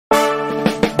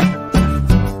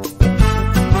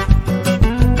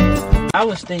I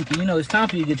was thinking, you know, it's time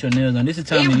for you to get your nails done. This is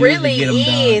time it to really get them done.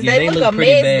 is. Yeah, they look a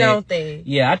pretty mess, bad. Don't they?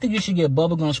 Yeah, I think you should get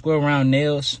bubblegum square round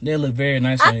nails. They look very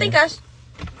nice. I think I should.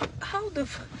 Hold the.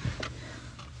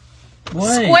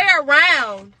 What? Square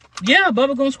round. Yeah,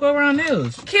 bubblegum square round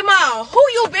nails. Come on, who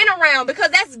you been around?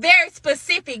 Because that's very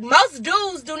specific. Most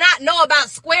dudes do not know about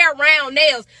square round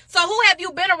nails. So who have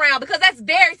you been around? Because that's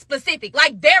very specific.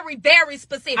 Like very, very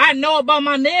specific. I know about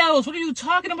my nails. What are you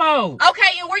talking about?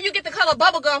 Okay, and where you get the color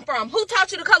bubblegum from? Who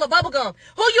taught you the color bubblegum?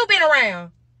 Who you been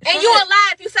around? And you a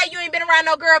lie if you say you ain't been around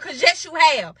no girl, because yes, you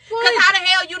have. Because how the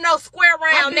hell you know square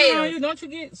round nails? Don't you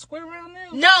get square round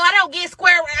nails? No, I don't get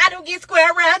square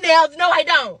round nails. No, I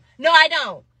don't. No, I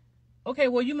don't. Okay,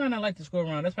 well, you might not like the square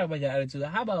round. That's probably your attitude.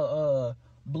 How about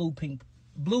blue pink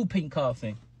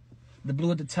coffin? The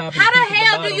blue at the top. How the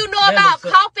hell do you know about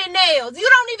coffin nails? You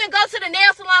don't even go to the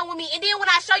nail salon with me, and then when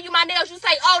I show you my nails, you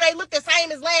say, "Oh, they look the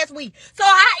same as last week." So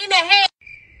how in the hell?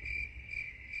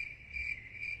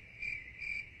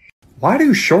 Why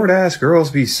do short-ass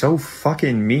girls be so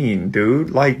fucking mean,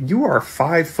 dude? Like, you are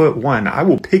 5'1". I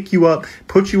will pick you up,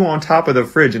 put you on top of the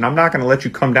fridge, and I'm not going to let you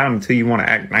come down until you want to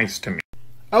act nice to me.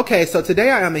 Okay, so today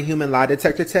I am a human lie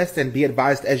detector test, and be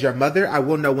advised, as your mother, I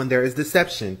will know when there is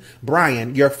deception.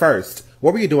 Brian, you're first.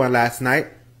 What were you doing last night?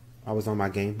 I was on my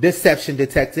game. Deception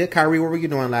detected. Kyrie, what were you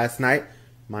doing last night?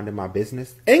 Minding my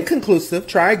business. Inconclusive.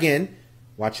 Try again.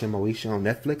 Watching Moesha on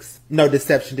Netflix. No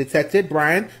deception detected.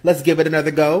 Brian, let's give it another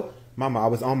go. Mama, I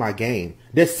was on my game.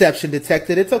 Deception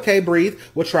detected. It's okay, breathe.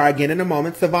 We'll try again in a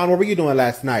moment. Savon, what were you doing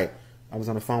last night? I was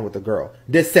on the phone with a girl.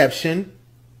 Deception.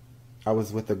 I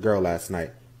was with a girl last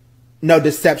night. No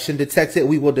deception detected.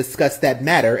 We will discuss that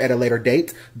matter at a later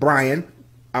date. Brian,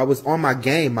 I was on my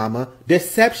game, mama.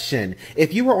 Deception.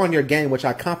 If you were on your game, which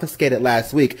I confiscated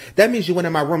last week, that means you went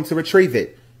in my room to retrieve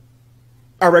it.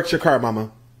 I wrecked your car,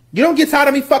 mama. You don't get tired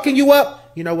of me fucking you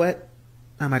up? You know what?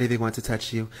 I'm not even going to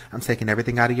touch you. I'm taking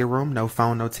everything out of your room. No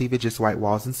phone, no TV, just white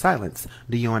walls and silence.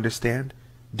 Do you understand?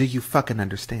 Do you fucking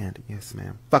understand? Yes,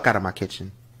 ma'am. Fuck out of my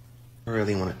kitchen. I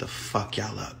really wanted to fuck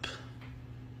y'all up.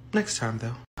 Next time,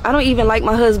 though. I don't even like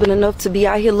my husband enough to be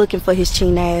out here looking for his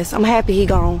chin ass. I'm happy he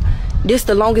gone. This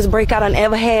the longest break I done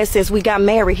ever had since we got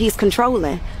married. He's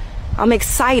controlling. I'm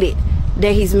excited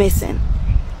that he's missing.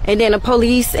 And then the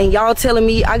police and y'all telling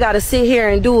me I gotta sit here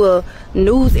and do a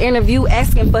news interview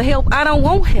asking for help. I don't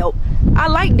want help. I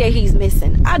like that he's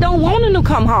missing. I don't want him to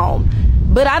come home.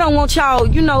 But I don't want y'all,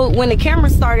 you know, when the camera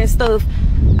started and stuff,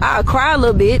 I'll cry a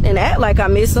little bit and act like I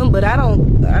miss him, but I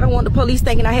don't want the police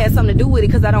thinking I had something to do with it,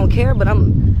 because I don't care, but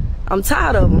I'm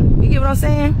tired of them. You get what I'm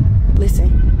saying?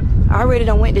 Listen, I already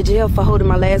done went to jail for holding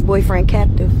my last boyfriend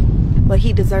captive, but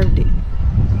he deserved it.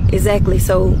 Exactly.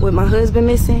 So with my husband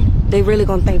missing, they really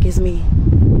gonna think it's me.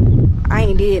 I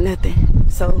ain't did nothing.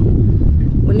 So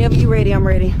whenever you ready, I'm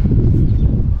ready.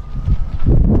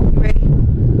 You ready?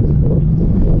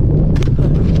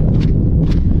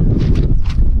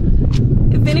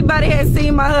 If anybody has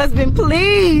seen my husband,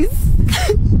 please.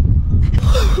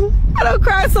 I don't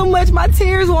cry so much my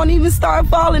tears won't even start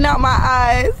falling out my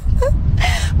eyes.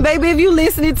 Baby, if you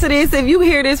listening to this, if you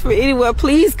hear this from anywhere,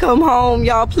 please come home,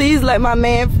 y'all. Please let my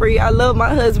man free. I love my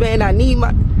husband and I need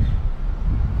my...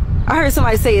 I heard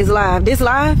somebody say it's live. This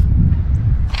live?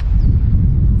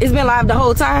 It's been live the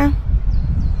whole time?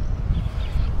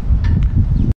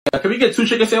 Can we get 2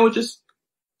 chicken sandwiches?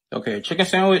 Okay, chicken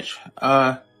sandwich.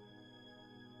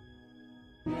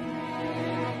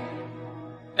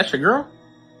 That's your girl?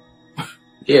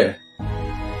 Yeah.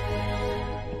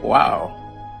 Wow.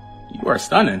 You are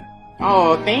stunning.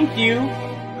 Oh, thank you.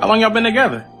 How long y'all been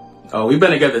together? Oh, we've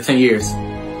been together 10 years.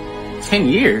 10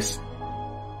 years?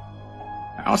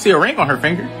 I don't see a ring on her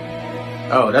finger.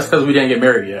 Oh, that's because we didn't get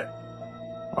married yet.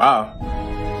 Wow.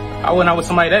 I went out with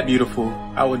somebody that beautiful.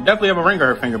 I would definitely have a ring on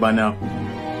her finger by now.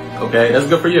 Okay, that's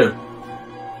good for you.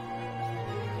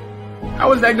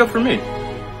 How is that good for me?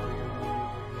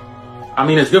 I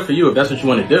mean, it's good for you if that's what you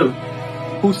want to do.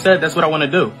 Who said that's what I want to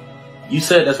do? You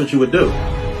said that's what you would do.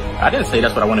 I didn't say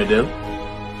that's what I want to do.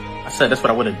 I said that's what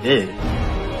I would have did.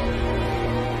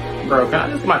 Bro, can I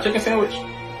just get my chicken sandwich?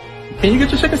 Can you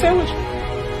get your chicken sandwich?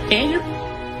 Can you?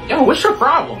 Yo, what's your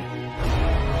problem?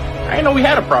 I didn't know we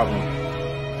had a problem.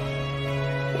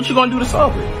 What you gonna do to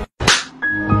solve it?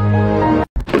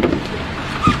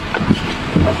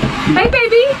 Hey,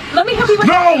 baby, let me help you with...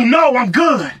 No, I'm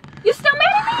good. You still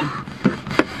mad at me?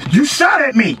 You shot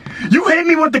at me. You hit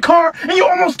me with the car and you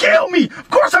almost killed me. Of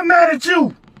course I'm mad at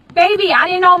you. Baby, I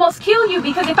didn't almost kill you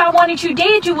because if I wanted you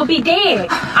dead, you would be dead.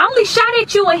 I only shot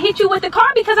at you and hit you with the car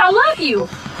because I love you.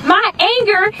 My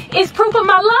anger is proof of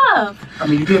my love. I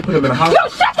mean, you did put him in a hospital. Yo,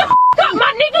 shut the f*** up,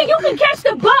 my nigga. You can catch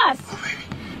the bus.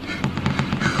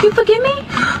 You forgive me?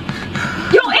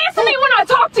 You don't answer me when I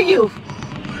talk to you.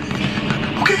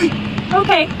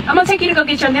 Okay, I'm gonna take you to go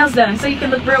get your nails done so you can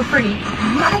look real pretty.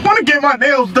 I don't want to get my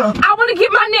nails done. I want to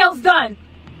get my nails done.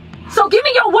 So give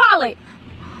me your wallet.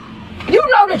 You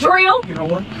know the drill. You know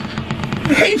what?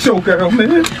 I hate your girl,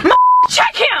 man.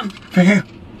 Check him. Fam,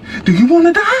 do you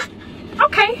want to die?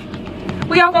 Okay.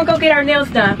 We all gonna go get our nails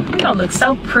done. We gonna look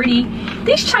so pretty.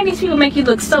 These Chinese people make you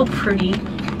look so pretty.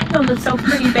 You gonna look so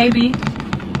pretty, baby.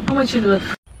 I want you to look.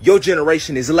 Your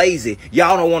generation is lazy.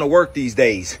 Y'all don't want to work these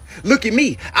days. Look at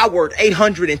me. I worked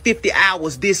 850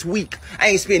 hours this week. I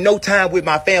ain't spent no time with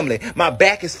my family. My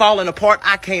back is falling apart.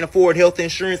 I can't afford health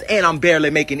insurance and I'm barely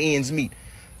making ends meet.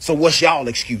 So what's y'all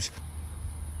excuse?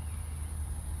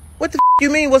 What the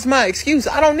you mean what's my excuse?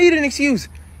 I don't need an excuse.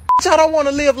 Y'all don't want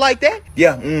to live like that?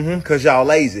 Yeah, cause y'all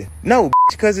lazy. No,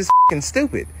 cause it's fucking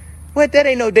stupid. What, that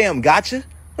ain't no damn gotcha.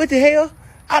 What the hell?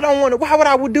 I don't want to, why would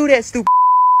I do that stupid?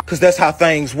 Cause that's how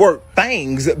things work.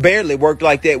 Things barely worked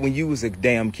like that when you was a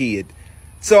damn kid.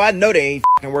 So I know they ain't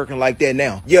fucking working like that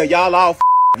now. Yeah, y'all all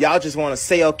y'all just want to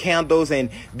sell candles and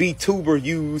be tuber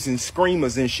yous and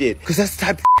screamers and shit. Cause that's the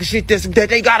type of shit that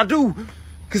they gotta do.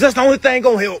 Cause that's the only thing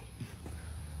gonna help.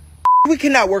 We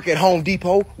cannot work at Home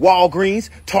Depot, Walgreens,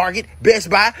 Target, Best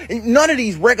Buy, and none of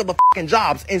these regular fucking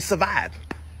jobs and survive.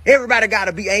 Everybody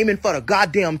gotta be aiming for the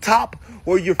goddamn top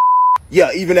or you're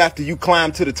yeah, even after you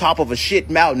climb to the top of a shit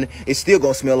mountain, it's still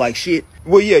gonna smell like shit.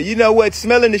 Well, yeah, you know what?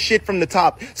 Smelling the shit from the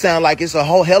top sound like it's a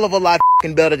whole hell of a lot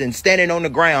fucking better than standing on the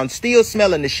ground, still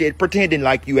smelling the shit, pretending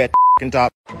like you at the fucking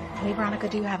top. Hey, Veronica,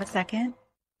 do you have a second?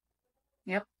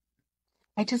 Yep.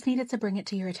 I just needed to bring it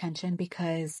to your attention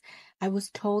because I was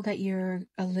told that you're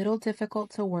a little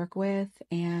difficult to work with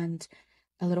and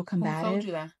a little combative. Who told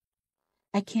you that?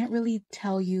 I can't really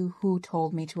tell you who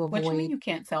told me to avoid. What do you mean you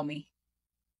can't tell me?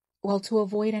 Well, to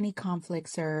avoid any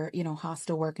conflicts or,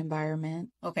 hostile work environment.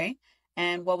 Okay.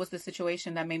 And what was the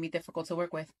situation that made me difficult to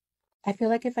work with? I feel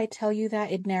like if I tell you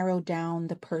that, it narrowed down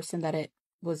the person that it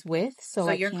was with.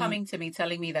 So you're coming to me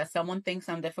telling me that someone thinks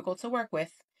I'm difficult to work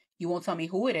with. You won't tell me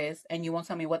who it is, and you won't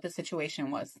tell me what the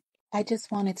situation was. I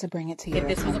just wanted to bring it to you. If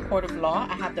this was a court of law,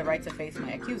 I have the right to face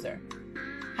my accuser.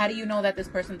 How do you know that this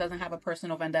person doesn't have a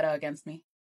personal vendetta against me?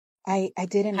 I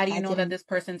didn't. How do you know that this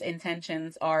person's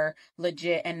intentions are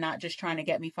legit and not just trying to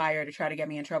get me fired or try to get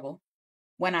me in trouble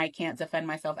when I can't defend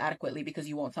myself adequately because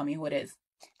you won't tell me who it is?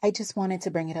 I just wanted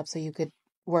to bring it up so you could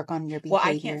work on your behavior.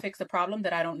 Well, I can't fix a problem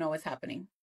that I don't know is happening.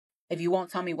 If you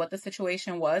won't tell me what the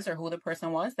situation was or who the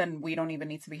person was, then we don't even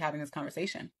need to be having this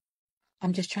conversation.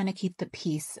 I'm just trying to keep the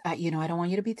peace. I don't want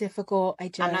you to be difficult.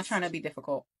 I'm not trying to be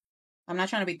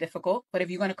difficult. But if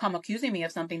you're going to come accusing me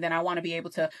of something, then I want to be able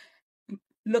to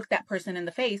look that person in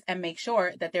the face and make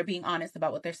sure that they're being honest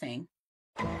about what they're saying.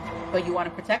 But you want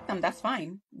to protect them, that's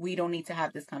fine. We don't need to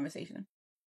have this conversation.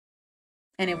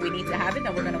 And if we need to have it,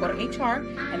 then we're going to go to HR,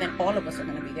 and then all of us are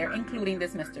going to be there, including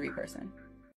this mystery person.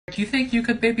 Do you think you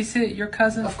could babysit your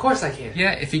cousin? Of course I can.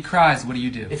 Yeah, if he cries, what do you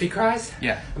do? If he cries?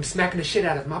 Yeah. I'm smacking the shit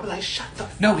out of him. I'll be like, shut the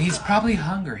fuck No, he's up. probably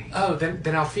hungry. Oh,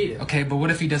 then I'll feed him. Okay, but what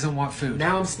if he doesn't want food?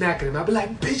 Now I'm smacking him. I'll be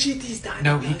like, bitch, eat these diamonds.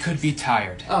 No, he could be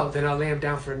tired. Oh, then I'll lay him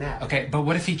down for a nap. Okay, but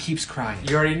what if he keeps crying?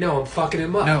 You already know I'm fucking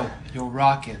him up. No, you'll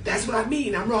rock him. That's what I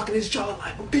mean. I'm rocking his jaw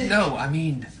like a bitch. No, I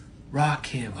mean, rock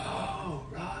him. Oh,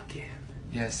 rock him.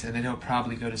 Yes, and then he'll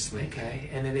probably go to sleep. Okay,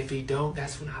 and then if he don't,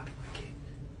 that's when I'll be